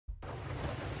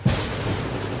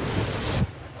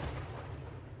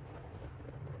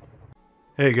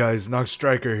Hey guys, Nox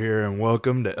Striker here, and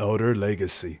welcome to Elder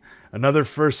Legacy. Another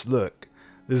first look.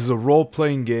 This is a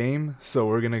role-playing game, so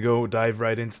we're gonna go dive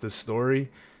right into the story.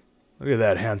 Look at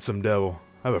that handsome devil.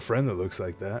 I have a friend that looks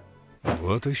like that.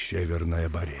 Вот и Северная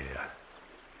Борея.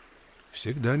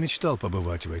 Всегда мечтал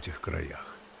побывать в этих краях.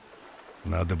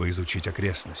 Надо бы изучить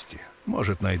окрестности.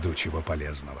 Может, найду чего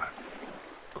полезного.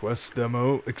 Quest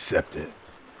demo accepted.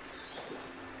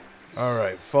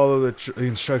 Alright, follow the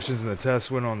instructions in the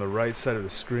task window on the right side of the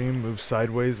screen. Move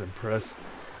sideways and press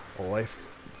life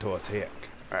to attack.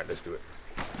 Alright, let's do it.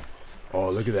 Oh,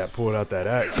 look at that. Pulled out that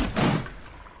axe.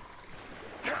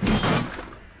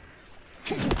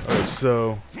 Alright,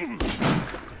 so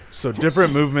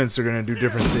different movements are going to do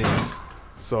different things.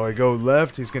 So I go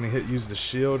left, he's going to use the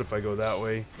shield. If I go that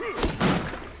way,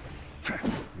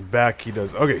 back he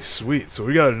does. Okay, sweet. So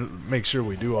we got to make sure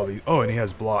we do all these. Oh, and he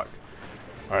has block.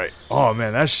 Alright. Oh,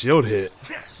 man, that shield hit.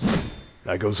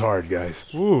 That goes hard, guys.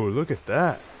 Ooh, look at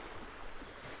that.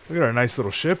 Look at our nice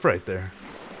little ship right there.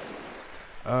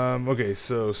 Okay,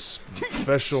 so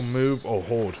special move. Oh,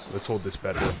 hold. Let's hold this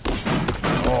better.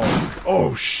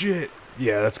 Oh, shit.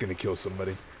 Yeah, that's going to kill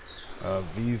somebody.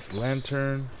 V's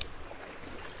lantern.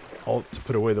 Alt to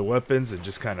put away the weapons and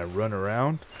just kind of run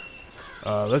around.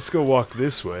 Let's go walk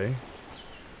this way.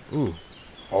 Ooh.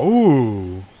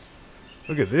 Oh.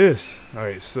 Look at this.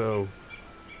 Alright, so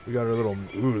we got our little...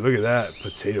 Ooh, look at that.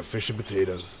 Fish and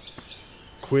potatoes.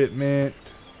 Equipment.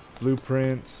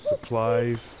 Blueprints.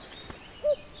 Supplies.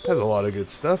 Has a lot of good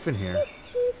stuff in here.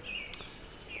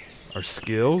 Our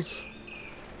skills.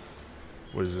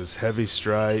 What is this? Heavy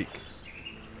strike.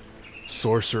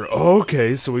 Sorcerer. Oh,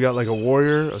 okay, so we got like a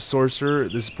warrior, a sorcerer.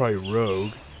 This is probably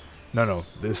rogue. No,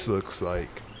 this looks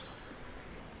like...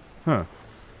 Huh.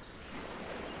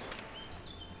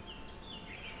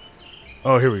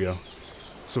 Oh, here we go.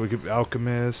 So we could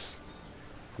alchemist,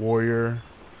 warrior,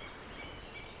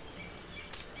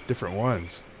 different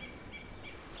ones.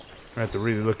 I have to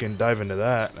really dive into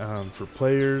that. For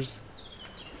players,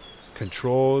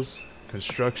 controls,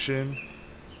 construction.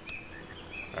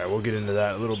 Alright, we'll get into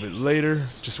that a little bit later.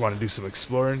 Just want to do some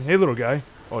exploring. Hey, little guy.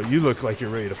 Oh, you look like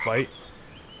you're ready to fight.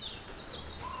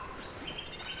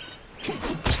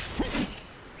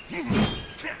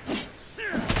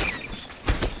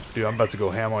 Dude, I'm about to go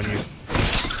ham on you.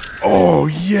 Oh,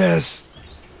 yes!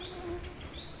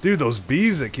 Dude, those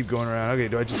bees that keep going around. Okay,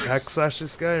 do I just hack slash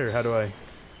this guy, or how do I...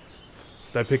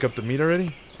 Did I pick up the meat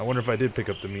already? I wonder if I did pick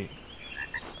up the meat.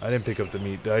 I didn't pick up the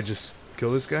meat. Did I just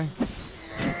kill this guy?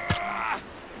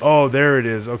 Oh, there it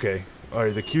is. Okay.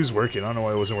 Alright, the Q's working. I don't know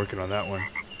why I wasn't working on that one.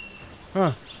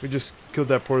 Huh. We just killed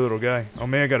that poor little guy. Oh,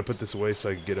 man, I gotta put this away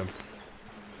so I can get him.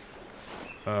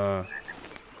 Oh,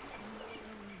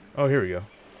 here we go.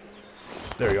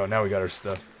 There we go. Now we got our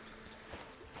stuff.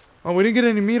 Oh, we didn't get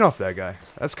any meat off that guy.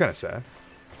 That's kind of sad.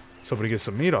 Somebody get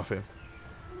some meat off him.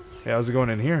 Hey, how's it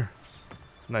going in here?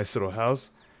 Nice little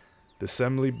house. The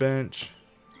assembly bench.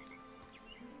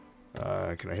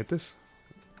 Can I hit this?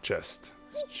 Chest.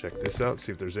 Let's check this out.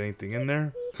 See if there's anything in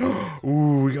there.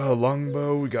 Ooh, we got a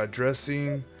longbow. We got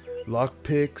dressing.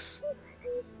 Lockpicks.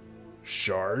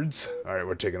 Shards. Alright,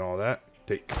 we're taking all that.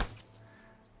 Take.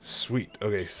 Sweet.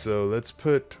 Okay, so let's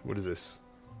put... What is this?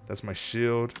 That's my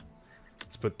shield.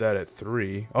 Let's put that at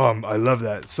 3. Oh, I love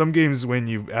that. Some games, when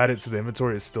you add it to the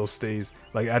inventory, it still stays...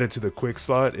 Like, add it to the quick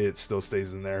slot, it still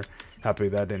stays in there. Happy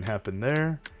that didn't happen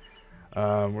there.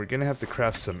 We're going to have to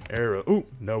craft some arrows. Ooh,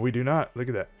 no, we do not. Look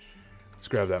at that. Let's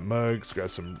grab that mug. Let's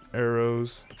grab some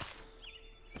arrows.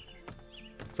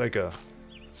 It's like a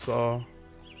saw.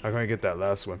 How can I get that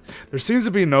last one? There seems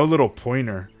to be no little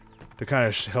pointer to kind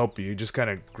of help you. You just kind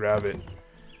of grab it.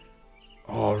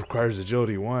 Oh, it requires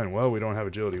agility 1. Well, we don't have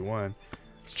agility 1.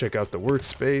 Let's check out the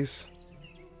workspace.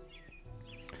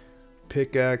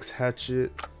 Pickaxe,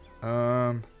 hatchet.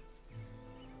 Do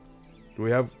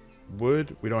we have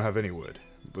wood? We don't have any wood.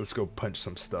 Let's go punch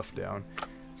some stuff down.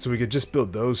 So we could just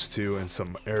build those two and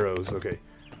some arrows. Okay.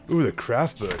 Ooh, the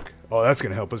craft book. Oh, that's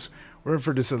going to help us. Word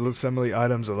for disassembly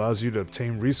items allows you to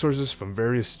obtain resources from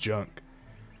various junk.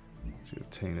 To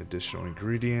obtain additional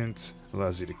ingredients.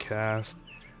 Allows you to cast.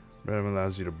 Bread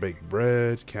allows you to bake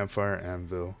bread. Campfire,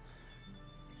 anvil.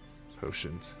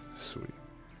 Potions. Sweet.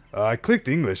 I clicked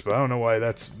English, but I don't know why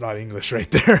that's not English right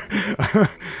there.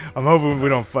 I'm hoping we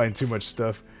don't find too much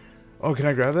stuff. Oh, can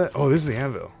I grab that? Oh, this is the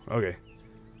anvil. Okay.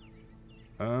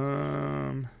 How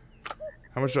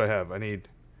much do I have? I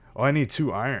need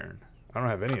 2 iron. I don't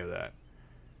have any of that.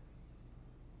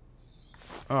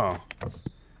 Oh.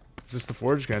 Is this the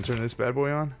forge? Can I turn this bad boy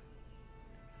on?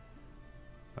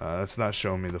 That's not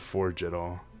showing me the forge at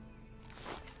all.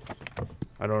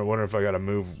 I don't wonder if I gotta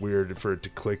move weird for it to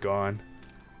click on.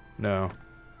 No.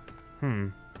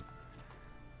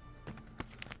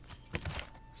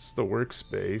 It's the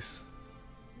workspace.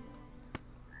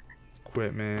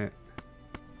 Equipment.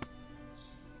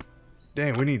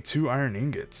 Dang, we need 2 iron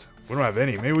ingots. We don't have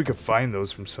any. Maybe we could find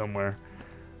those from somewhere.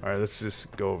 Alright, let's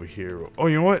just go over here. Oh,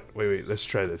 you know what? Wait. Let's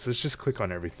try this. Let's just click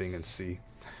on everything and see.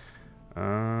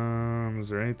 Is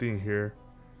there anything here?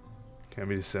 Can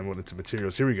be assembled into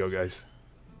materials. Here we go, guys.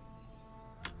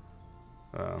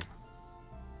 I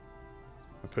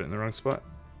put it in the wrong spot.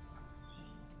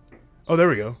 Oh, there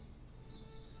we go.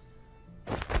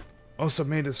 Also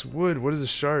made us wood. What is this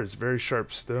shard? It's very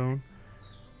sharp stone.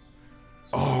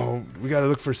 Oh, we gotta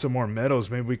look for some more metals.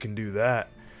 Maybe we can do that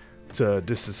to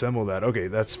disassemble that. Okay,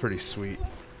 that's pretty sweet.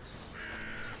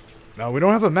 Now, we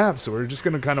don't have a map, so we're just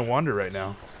gonna kind of wander right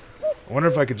now. I wonder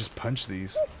if I could just punch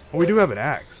these. Oh, we do have an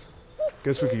axe.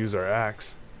 Guess we could use our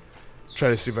axe. Try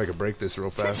to see if I can break this real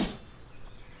fast.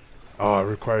 Oh, it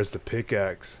requires the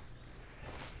pickaxe.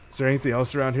 Is there anything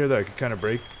else around here that I could kind of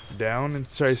break down and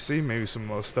try to see? Maybe some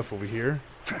more stuff over here.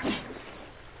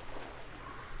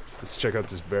 Let's check out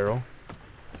this barrel.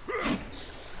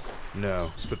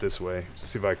 No, let's put it this way.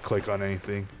 See if I click on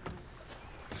anything.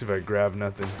 See if I grab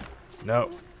nothing.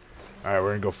 Nope. Alright, we're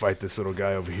gonna go fight this little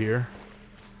guy over here.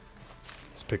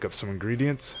 Let's pick up some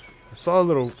ingredients. I saw a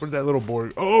little, where'd that little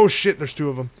board? Oh shit, there's 2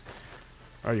 of them.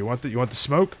 Alright, you want the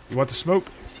smoke? You want the smoke?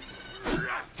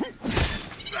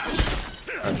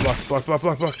 Alright,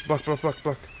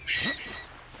 block.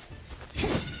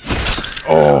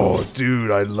 Oh,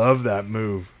 dude, I love that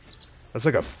move. That's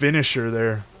like a finisher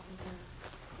there.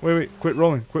 Wait, quit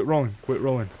rolling.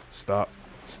 Stop,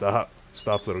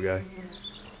 little guy.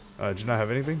 Did you not have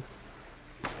anything?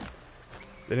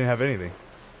 They didn't have anything.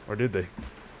 Or did they?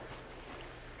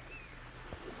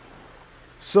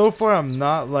 So far, I'm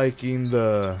not liking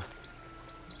the...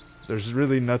 There's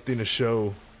really nothing to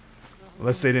show.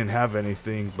 Unless they didn't have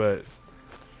anything, but...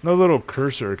 No little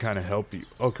cursor kind of help you.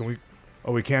 Oh, can we...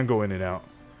 Oh, we can go in and out.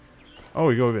 Oh,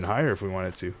 we go even higher if we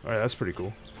wanted to. Alright, that's pretty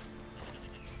cool.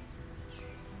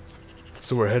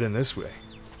 So we're heading this way.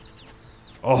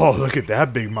 Oh, look at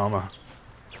that big mama.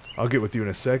 I'll get with you in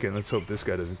a second. Let's hope this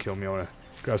guy doesn't kill me. I want to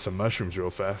grab some mushrooms real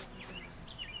fast.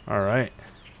 Alright.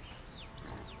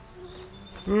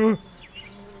 Oh,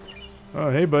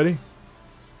 hey, buddy.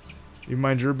 You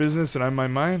mind your business and I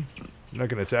mind mine? You're not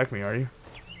going to attack me, are you?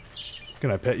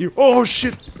 Can I pet you? Oh,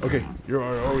 shit! Okay, you're...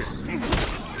 Okay.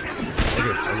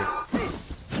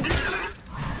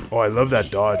 Oh, I love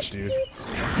that dodge, dude.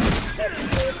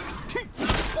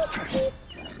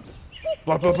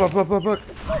 Block.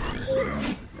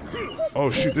 Oh,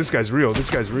 shoot, this guy's real.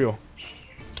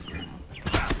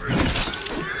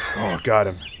 Oh, got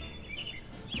him.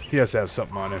 He has to have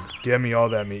something on him. Get me all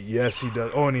that meat. Yes, he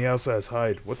does. Oh, and he also has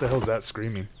hide. What the hell's that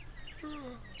screaming?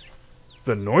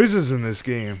 The noises in this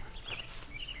game.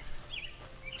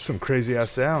 Some crazy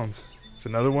ass sounds. It's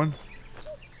another one.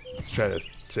 Let's try to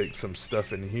take some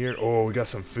stuff in here. Oh, we got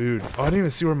some food. Oh, I didn't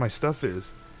even see where my stuff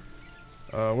is.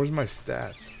 Where's my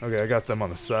stats? Okay, I got them on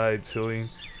the sides, healing.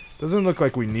 Doesn't look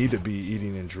like we need to be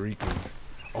eating and drinking.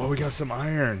 Oh, we got some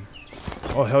iron.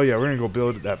 Oh, hell yeah, we're gonna go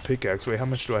build that pickaxe. Wait, how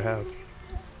much do I have?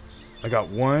 I got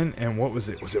 1, and what was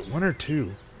it? Was it 1 or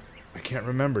 2? I can't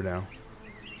remember now.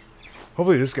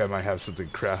 Hopefully this guy might have something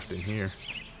crafted in here.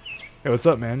 Hey, what's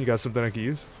up, man? You got something I can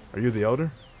use? Are you the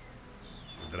elder?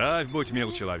 Здравствуй, будь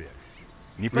мил человек.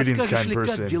 Не Greetings, подскажешь kind ли, как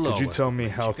person. дела Could у you вас tell тут me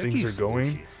нынче? how Какие things are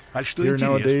going слухи? А что here интересное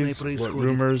nowadays? What происходит?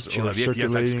 rumors are Человек, я так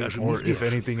circulating, скажем, or не if здешний.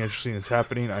 anything interesting is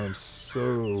happening? I am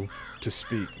so to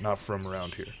speak, not from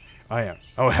around here. I am.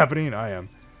 Oh, happening? I am.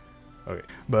 Okay.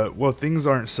 But, well, things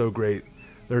aren't so great.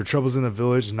 There are troubles in the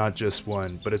village, not just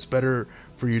one, but it's better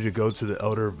for you to go to the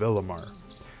elder Velimar.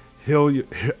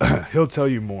 He'll tell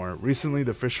you more. Recently,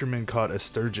 the fisherman caught a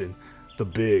sturgeon,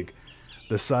 the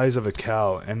size of a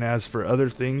cow, and as for other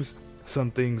things, some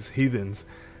things heathens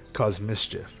cause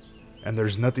mischief. And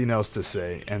there's nothing else to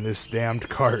say, and this damned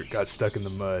cart got stuck in the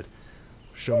mud.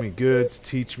 Show me goods,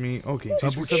 teach me. Oh, can you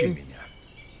teach me Обучи something? меня.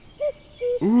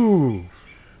 Ooh.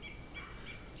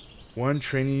 1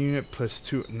 training unit plus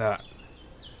 2. Not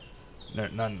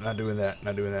doing that.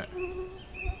 Not doing that.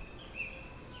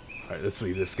 Alright, let's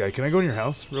leave this guy. Can I go in your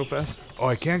house real fast? Oh,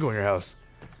 I can go in your house.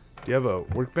 Do you have a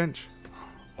workbench?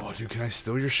 Oh, dude, can I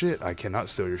steal your shit? I cannot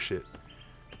steal your shit.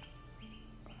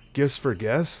 Gifts for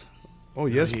guests? Oh,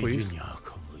 yes, please.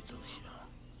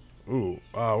 Ooh,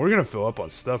 we're gonna fill up on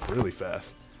stuff really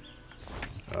fast.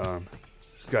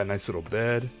 It's got a nice little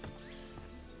bed.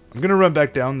 I'm gonna run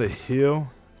back down the hill.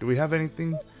 Do we have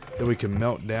anything that we can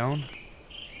melt down?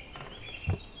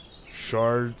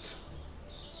 Shards.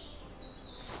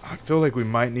 I feel like we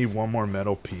might need one more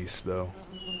metal piece, though.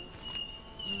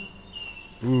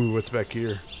 Ooh, what's back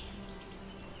here?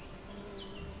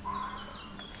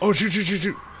 Oh, shoot, shoot, shoot,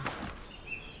 shoot.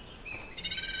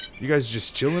 You guys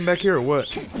just chilling back here or what?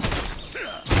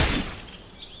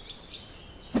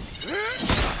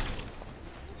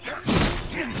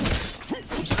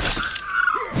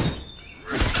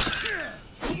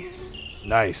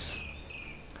 Nice.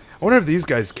 I wonder if these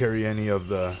guys carry any of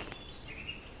the...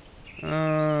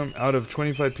 out of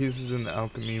 25 pieces in the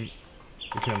alchemy,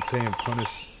 we can obtain a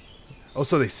bonus. Oh,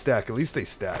 so they stack. At least they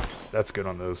stack. That's good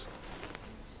on those.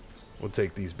 We'll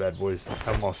take these bad boys.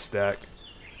 Have them all stack.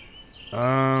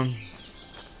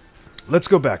 Let's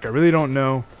go back. I really don't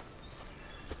know.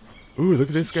 Ooh, look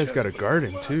at this guy's got a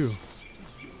garden too.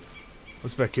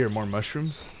 What's back here? More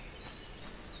mushrooms?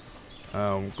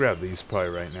 Grab these probably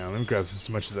right now. Let me grab as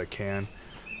much as I can.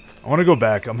 I want to go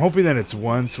back. I'm hoping that it's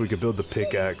one so we can build the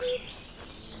pickaxe.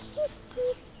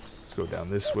 Let's go down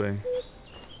this way.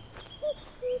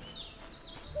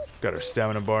 Got our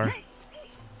stamina bar.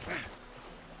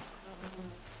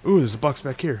 Ooh, there's a box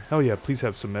back here. Hell yeah, please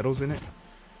have some metals in it.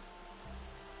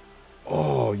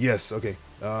 Oh, yes. Okay.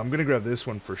 I'm going to grab this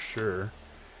one for sure.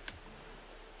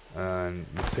 And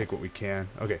we'll take what we can.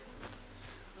 Okay.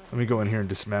 Let me go in here and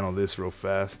dismantle this real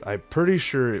fast. I'm pretty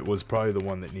sure it was probably the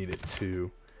one that needed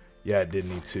 2. Yeah, it did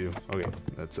need 2. Okay,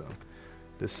 let's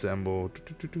disassemble.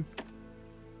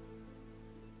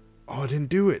 Oh, I didn't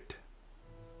do it.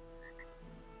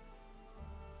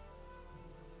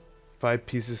 5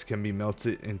 pieces can be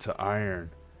melted into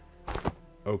iron.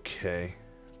 Okay.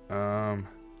 I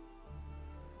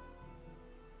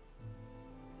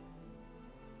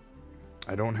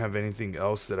don't have anything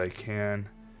else that I can.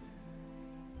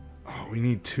 Oh, we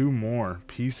need 2 more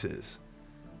pieces.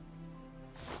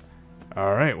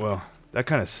 Alright, well, that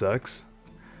kind of sucks.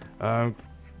 Can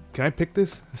I pick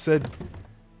this? It said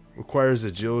requires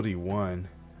agility 1.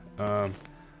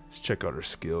 Let's check out our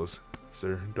skills.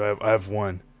 Sir, I have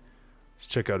 1. Let's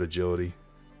check out agility.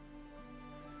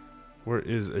 Where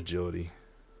is agility?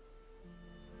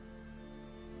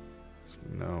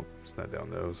 No, it's not down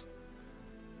those.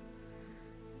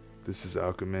 This is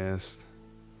alchemist.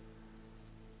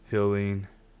 Healing.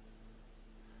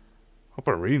 Hope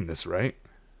I'm reading this right.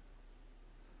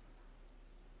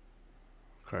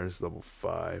 Requires level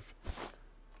 5.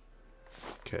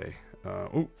 Okay.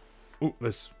 Ooh,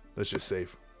 let's just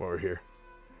save while we're here.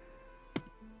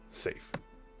 Save.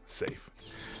 Safe.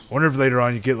 I wonder if later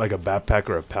on you get like a backpack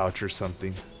or a pouch or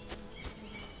something.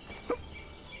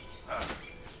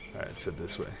 Alright, let's head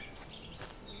this way.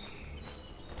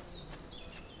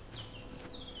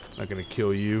 Not gonna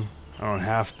kill you. I don't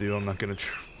have to. I'm not gonna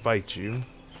fight you.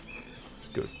 Let's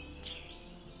go.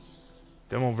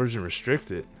 Demo version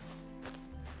restricted.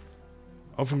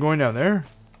 Oh, from going down there?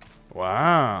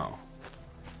 Wow.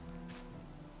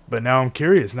 But now I'm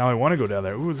curious. Now I want to go down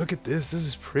there. Ooh, look at this. This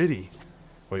is pretty.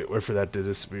 Wait, wait for that to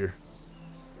disappear.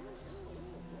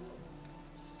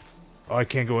 Oh, I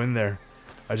can't go in there.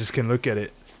 I just can look at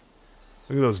it.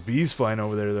 Look at those bees flying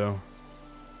over there, though.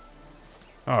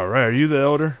 Alright, are you the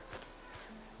elder?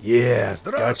 Yeah,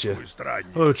 gotcha.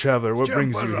 Hello, traveler. What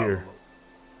brings you here?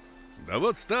 Да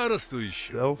вот старосту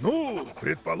ищу. Self? Ну,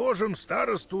 предположим,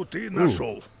 старосту ты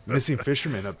нашел. Missing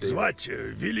fisherman update. Звать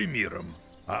Велимиром.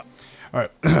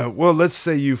 Alright, well, let's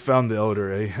say you found the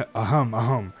elder, eh?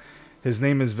 Ahem. His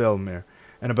name is Velmir,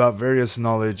 and about various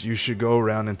knowledge, you should go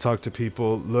around and talk to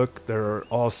people. Look, there are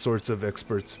all sorts of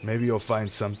experts. Maybe you'll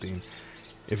find something.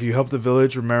 If you help the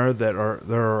village, remember that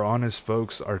there are honest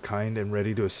folks, are kind and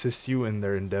ready to assist you in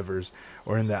their endeavors,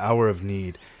 or in the hour of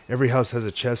need. Every house has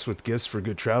a chest with gifts for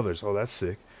good travelers. Oh, that's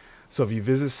sick. So if you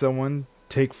visit someone,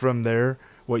 take from there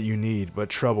what you need. But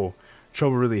trouble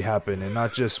really happened, and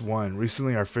not just one.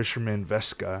 Recently, our fisherman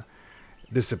Veska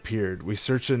disappeared. We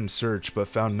searched and searched, but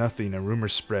found nothing, and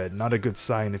rumors spread. Not a good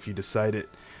sign if you decided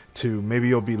to. Maybe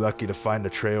you'll be lucky to find a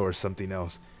trail or something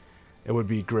else. It would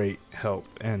be great help.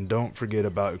 And don't forget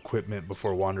about equipment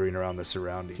before wandering around the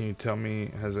surroundings. Can you tell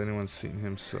me, has anyone seen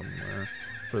him somewhere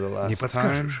for the last Не time?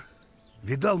 подскажешь?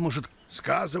 Видал, может...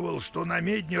 Сказывал, что на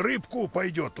медне рыбку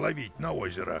пойдет ловить на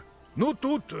озеро. Ну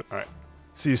тут... Alright.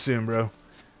 See you soon, bro.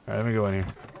 Alright, let me go in here.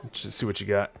 Let's just see what you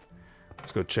got.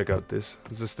 Let's go check out this.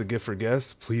 Is this the gift for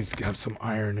guests? Please have some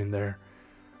iron in there.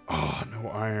 Oh, no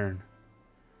iron.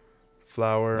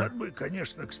 Flour. Надо бы,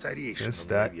 конечно, к Can старейшинам it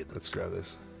stack? наведаться. Let's grab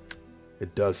this.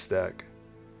 It does stack.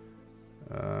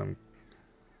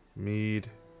 Mead.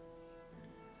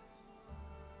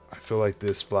 I feel like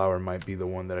this flour might be the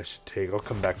one that I should take. I'll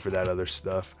come back for that other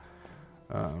stuff.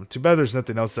 Too bad there's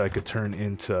nothing else that I could turn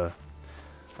into.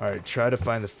 Alright, try to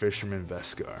find the fisherman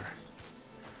Veskar.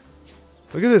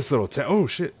 Look at this little town. Oh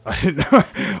shit! I didn't know.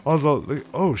 Also, look,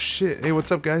 oh shit! Hey,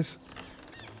 what's up, guys?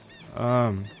 What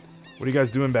are you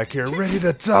guys doing back here? Ready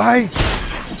to die?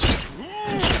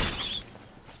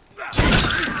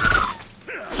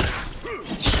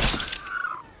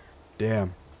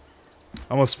 Damn.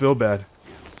 I almost feel bad.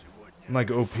 I'm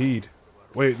like OP'd.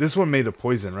 Wait, this one made the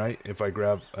poison, right? If I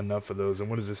grab enough of those. And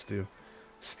what does this do?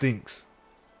 Stinks.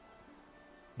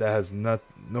 That has no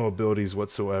abilities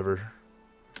whatsoever.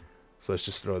 So let's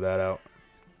just throw that out.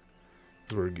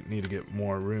 We need to get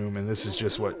more room. And this is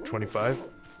just, what, 25?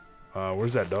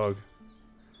 Where's that dog?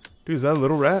 Dude, is that a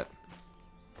little rat?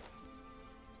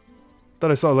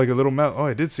 Thought I saw like a little mouse. Oh,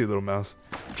 I did see a little mouse.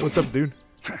 What's up, dude?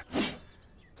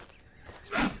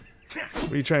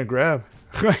 What are you trying to grab?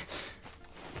 Okay.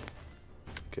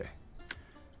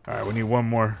 Alright, we need one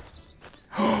more.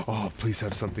 Oh, please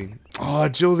have something. Oh,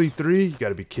 agility 3? You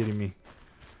gotta be kidding me.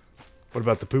 What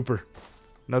about the pooper?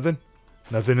 Nothing?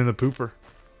 Nothing in the pooper.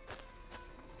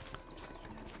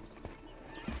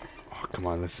 Oh, come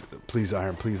on. Let's please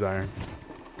iron. Please iron.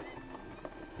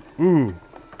 Ooh.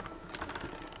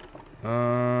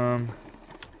 Yeah,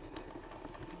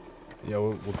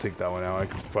 we'll take that one out. I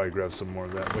could probably grab some more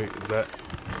of that. Wait, is that...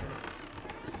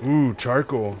 Ooh,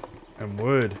 charcoal and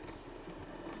wood.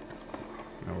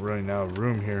 I'm running out of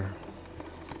room here.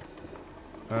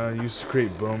 Use to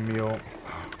create bone meal.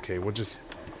 Okay, we'll just...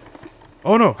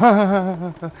 Oh no!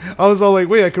 I was all like,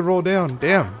 wait, I could roll down.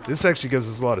 Damn, this actually gives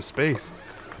us a lot of space.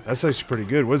 That's actually pretty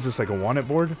good. What is this, like a want it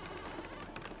board?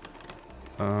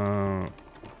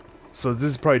 So this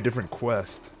is probably a different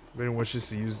quest. If anyone wishes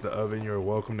to use the oven, you're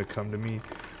welcome to come to me.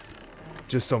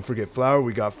 Just don't forget flour.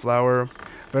 We got flour.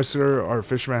 Vessler, our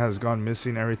fisherman, has gone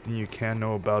missing. Everything you can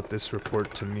know about this,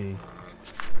 report to me.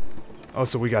 Oh,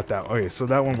 so we got that. Okay, so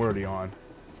that one we're already on.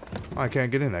 Oh, I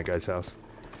can't get in that guy's house.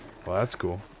 Well, that's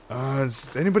cool.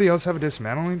 Does anybody else have a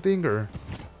dismantling thing, or?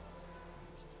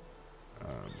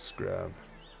 Let's grab.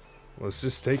 Well, let's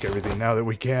just take everything now that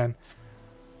we can.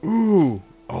 Ooh!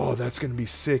 Oh, that's gonna be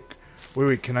sick.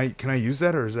 Wait, can I use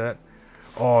that, or is that?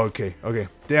 Oh, okay.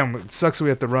 Damn, it sucks we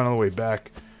have to run all the way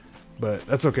back, but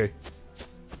that's okay.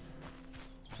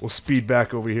 We'll speed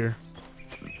back over here.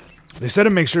 They said to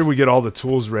make sure we get all the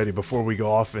tools ready before we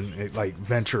go off and like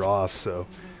venture off, so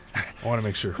I want to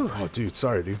make sure. Oh, dude,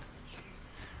 sorry, dude.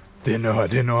 I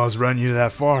didn't know I was running you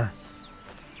that far.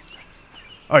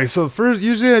 Alright, so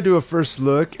usually I do a first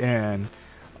look, and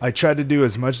I try to do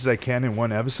as much as I can in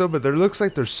one episode, but there looks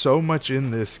like there's so much in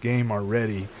this game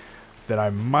already that I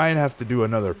might have to do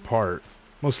another part.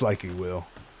 Most likely will.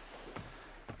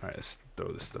 Alright, let's throw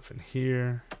this stuff in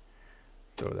here.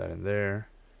 Throw that in there.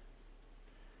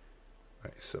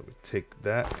 Alright, so we take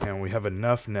that, and we have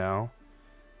enough now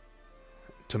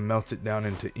to melt it down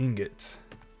into ingots.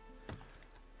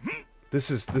 This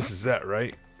is that,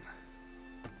 right?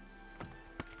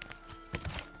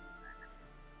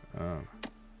 No.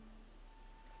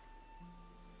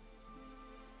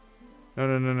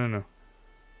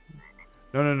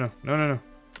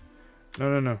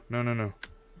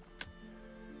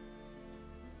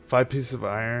 5 pieces of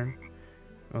iron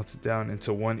melted down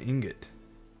into 1 ingot.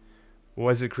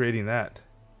 Why is it creating that?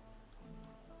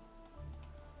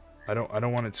 I don't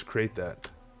want it to create that.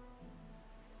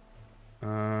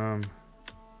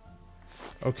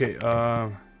 Okay,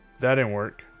 that didn't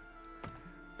work.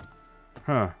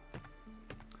 Huh.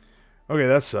 Okay,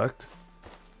 that sucked.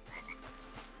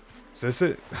 Is this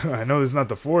it? I know this is not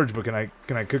the forge, but can I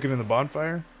cook it in the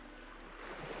bonfire?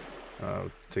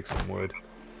 Take some wood.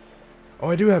 Oh,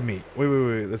 I do have meat.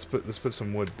 Wait. Let's put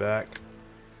some wood back,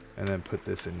 and then put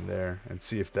this in there and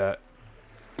see if that.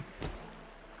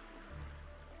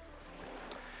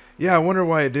 Yeah, I wonder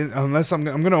why it didn't. Unless I'm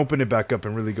gonna open it back up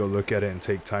and really go look at it and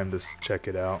take time to check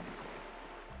it out.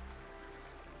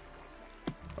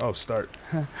 Oh, start.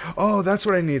 Oh, that's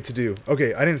what I need to do.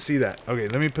 Okay, I didn't see that. Okay,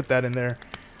 let me put that in there.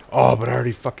 Oh, but I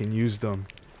already fucking used them.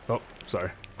 Oh,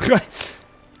 sorry. I don't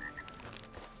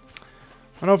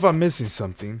know if I'm missing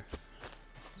something.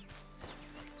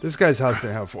 This guy's house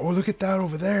didn't have. Oh, look at that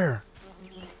over there.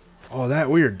 Oh, that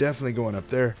we are definitely going up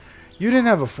there. You didn't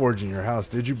have a forge in your house,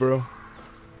 did you, bro?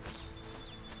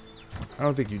 I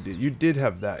don't think you did. You did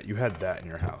have that. You had that in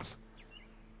your house.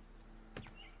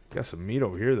 Got some meat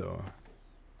over here, though.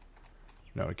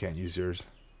 No, I can't use yours.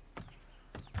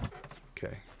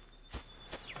 Okay.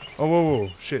 Oh, whoa,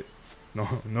 shit.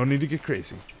 No need to get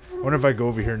crazy. I wonder if I go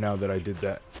over here now that I did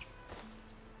that.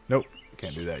 Nope,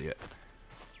 can't do that yet.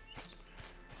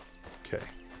 Okay.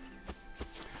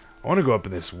 I want to go up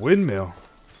in this windmill.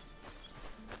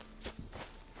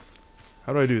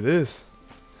 How do I do this?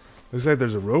 Looks like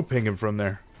there's a rope hanging from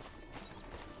there.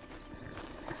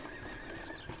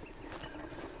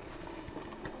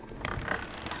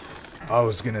 I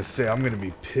was gonna say, I'm gonna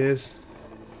be pissed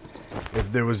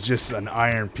if there was just an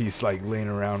iron piece like laying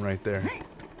around right there.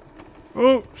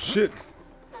 Oh, shit.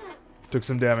 Took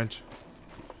some damage.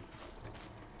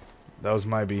 That was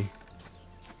my bee.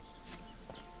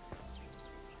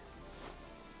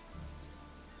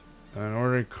 An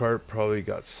ordinary cart probably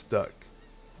got stuck.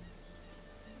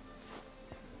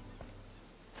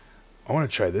 I want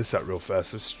to try this out real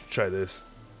fast. Let's try this.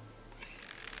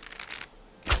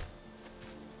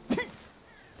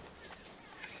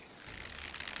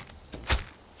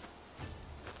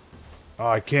 Oh,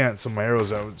 I can't, so my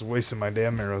arrows, I was wasting my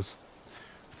damn arrows.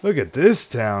 Look at this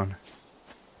town.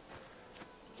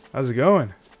 How's it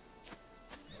going?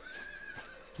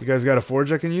 You guys got a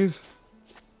forge I can use?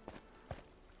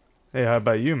 Hey, how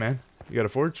about you, man? You got a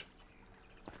forge?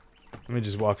 Let me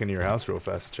just walk into your house real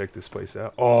fast and check this place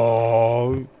out.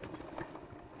 Oh!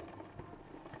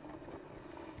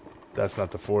 That's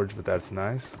not the forge, but that's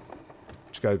nice.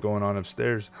 What you got going on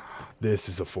upstairs? This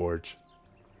is a forge.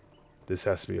 This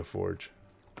has to be a forge.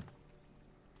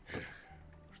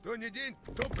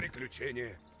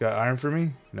 Got iron for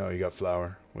me? No, you got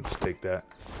flour. We'll just take that.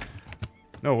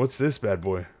 No, what's this bad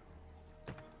boy?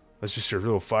 That's just your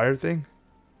little fire thing?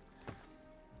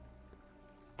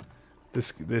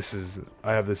 This is...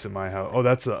 I have this in my house. Oh,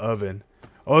 that's the oven.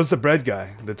 Oh, it's the bread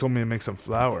guy that told me to make some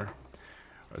flour.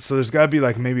 So there's got to be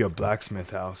like maybe a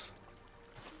blacksmith house.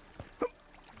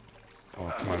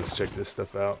 Oh, come on, let's check this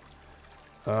stuff out.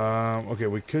 Okay,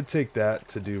 we could take that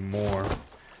to do more.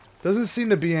 Doesn't seem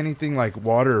to be anything like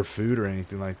water or food or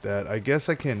anything like that. I guess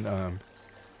I can,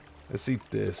 let's eat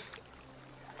this.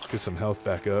 Get some health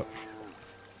back up.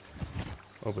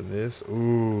 Open this.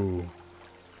 Ooh.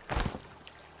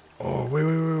 Oh, wait.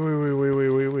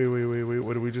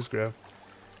 What did we just grab?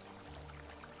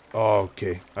 Oh,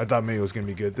 okay. I thought maybe it was going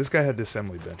to be good. This guy had the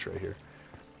assembly bench right here.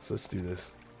 So let's do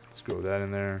this. Let's throw that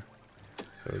in there.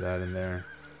 Throw that in there.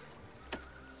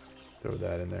 Throw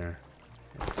that in there.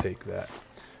 And take that.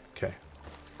 Okay.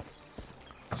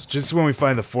 So just when we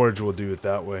find the forge, we'll do it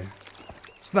that way.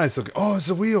 It's nice looking. Oh, it's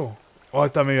a wheel. Oh, I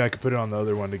thought maybe I could put it on the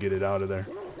other one to get it out of there.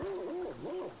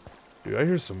 Dude, I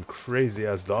hear some crazy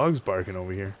ass dogs barking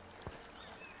over here.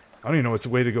 I don't even know what's the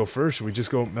way to go first. Should we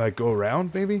just go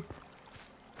around maybe?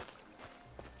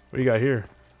 What do you got here?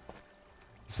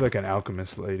 It's like an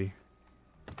alchemist lady.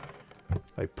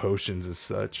 Like potions and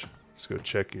such. Let's go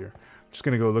check here. Just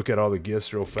gonna go look at all the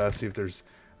gifts real fast, see if there's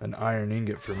an iron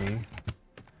ingot for me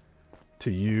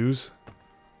to use.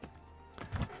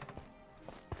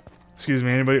 Excuse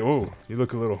me, anybody? Oh, you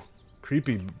look a little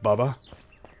creepy, Baba.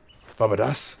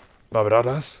 Babadas?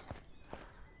 Babadadas?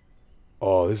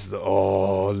 Oh, this is the...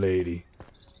 Oh, lady.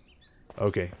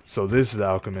 Okay, so this is the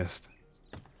alchemist.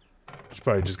 She's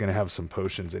probably just gonna have some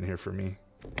potions in here for me.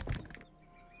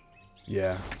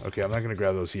 Yeah, okay, I'm not gonna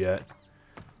grab those yet.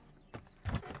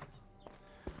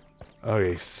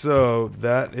 Okay, so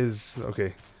that is...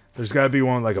 Okay, there's gotta be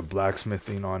one like a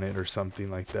blacksmithing on it or something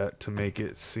like that to make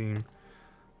it seem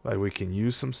like we can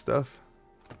use some stuff.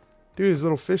 Dude, this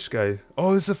little fish guy.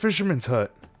 Oh, this is a fisherman's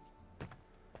hut.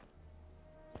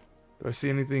 Do I see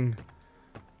anything?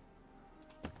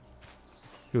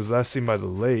 He was last seen by the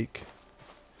lake.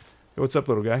 Hey, what's up,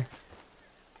 little guy?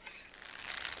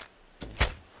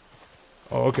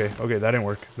 Oh, okay. Okay, that didn't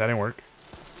work. That didn't work.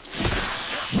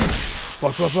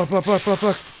 Block.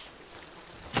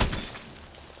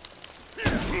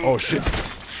 Oh, shit.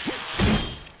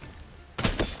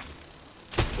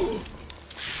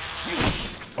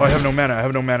 Oh, I have no mana.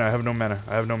 I'm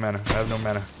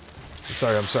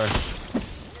sorry.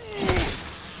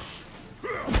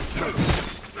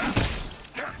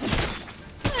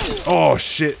 Oh,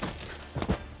 shit.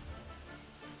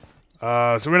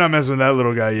 So we're not messing with that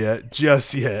little guy yet.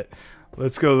 Just yet.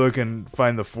 Let's go look and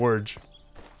find the forge.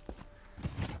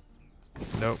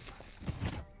 Nope.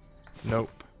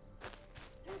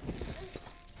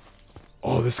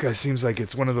 Oh, this guy seems like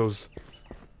it's one of those...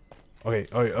 Okay,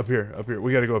 up here.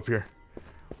 We gotta go up here.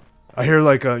 I hear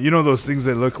like, you know those things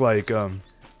that look like,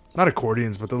 not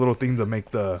accordions, but the little thing to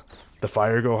make the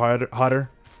fire go hotter?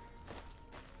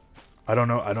 I don't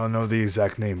know the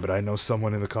exact name, but I know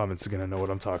someone in the comments is gonna know what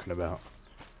I'm talking about.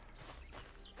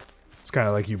 It's kind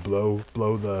of like you blow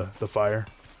the fire.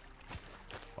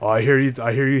 Oh, I hear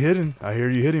you hitting,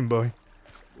 boy.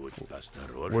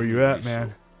 Where you at,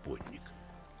 man?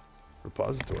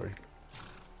 Repository.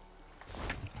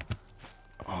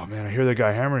 Oh man, I hear that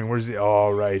guy hammering. Where's he? Oh,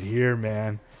 right here,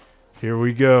 man. Here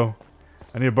we go.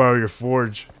 I need to borrow your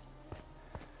forge.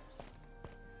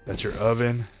 That's your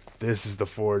oven. This is the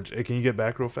forge. Hey, can you get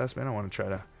back real fast, man? I want to try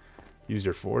to use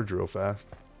your forge real fast.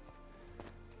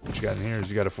 What you got in here?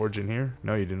 You got a forge in here?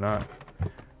 No, you do not.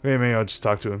 Wait, maybe I'll just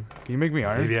talk to him. Can you make me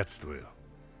iron? Приветствую.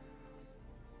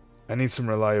 I need some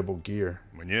reliable gear.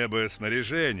 Мне бы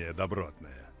снаряжение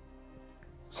добротное.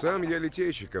 Сам я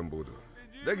литейщиком буду.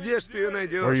 Да где ж ты ее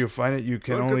найдешь? Where you find it, you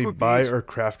can Только only купить. buy or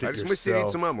craft it Аль смастерить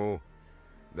yourself. самому.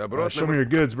 Show me Добротно. your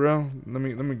goods, bro. Let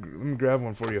me grab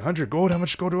one for you. 100 gold. How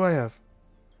much gold do I have?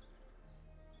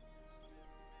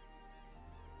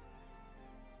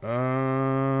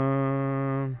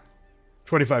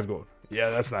 25 gold. Yeah,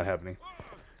 that's not happening.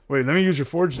 Wait, let me use your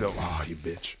forge though. Oh, you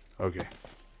bitch. Okay.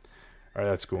 All right,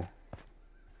 that's cool.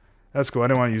 That's cool. I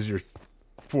didn't want to use your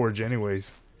forge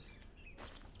anyways.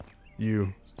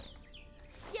 You.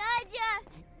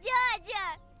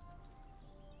 Дядя!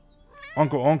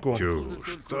 Uncle. Тю,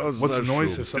 что What's за the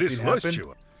noise? шум? Has something Стряслось happened?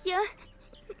 чего? Я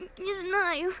не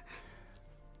знаю.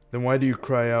 Then why do you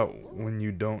cry out when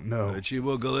you don't know? А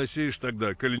чего голосишь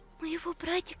тогда, коли... Моего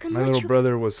братика My little ночью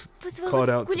brother was позвала called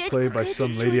out to гулять play by какая-то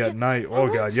some lady тетя. at night. А Oh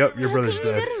он god, yep, your так brother's и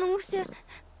не dead. вернулся.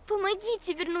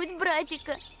 Помогите вернуть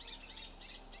братика.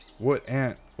 What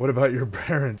aunt? What about your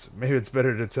parents? Maybe it's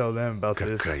better to tell them about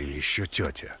this. Какая еще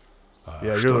тетя? А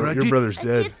Yeah, что your родит? brother's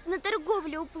dead. Отец на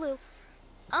торговле уплыл.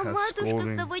 А Has матушка с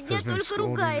scolding- того дня has been только scolding ever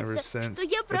ругается, since. что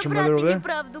я про What's your mother over брата there?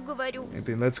 неправду говорю.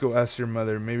 Anything? Let's go ask your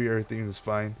mother. Maybe everything is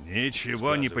fine.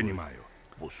 Ничего не понимаю.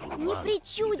 Не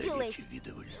причудилось.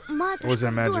 What was Матушка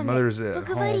that в magic? доме. Mother's at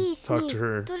Поговори home. с Talk to ней.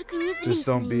 her. Только не Just злись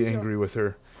на don't be нее. angry with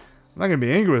her. I'm not gonna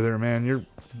be angry with her, man. Your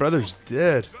brother's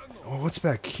dead. Oh, what's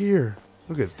back here?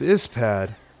 Look at this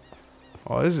pad.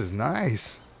 Oh, this is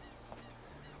nice.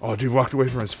 Oh, dude walked away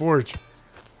from his forge.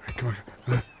 All right, come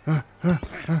on.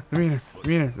 Let me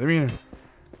in here.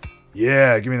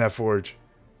 Yeah, give me that forge.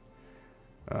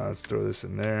 Let's throw this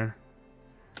in there.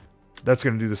 That's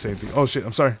gonna do the same thing. Oh shit,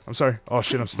 I'm sorry. Oh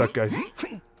shit, I'm stuck, guys.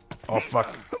 Oh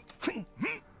fuck.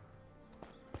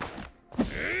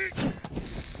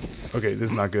 Okay,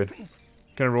 this is not good.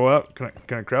 Can I roll out? Can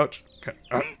I crouch?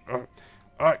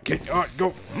 Go.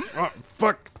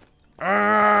 Fuck.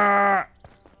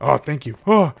 Oh, thank you.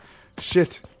 Oh,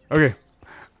 shit. Okay.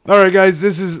 Alright, guys,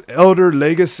 this is Elder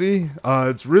Legacy.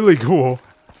 It's really cool.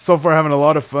 So far, having a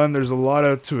lot of fun. There's a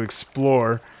lot to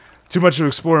explore. Too much to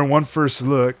explore in one first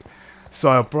look. So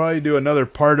I'll probably do another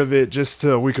part of it just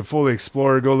so we can fully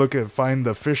explore. Go look at find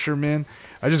the fishermen.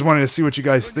 I just wanted to see what you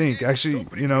guys think. Actually,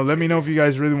 let me know if you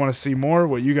guys really want to see more,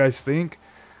 what you guys think.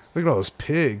 Look at all those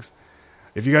pigs.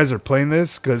 If you guys are playing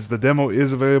this, because the demo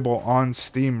is available on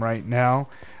Steam right now,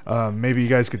 maybe you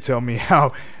guys could tell me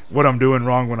what I'm doing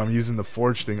wrong when I'm using the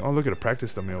forge thing. Oh, look at a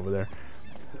practice dummy over there.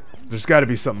 There's got to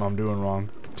be something I'm doing wrong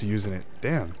to using it.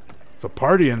 Damn, it's a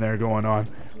party in there going on.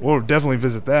 We'll definitely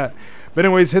visit that. But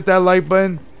anyways, hit that like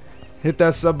button. Hit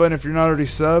that sub button if you're not already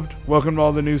subbed. Welcome to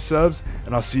all the new subs.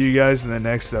 And I'll see you guys in the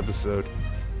next episode.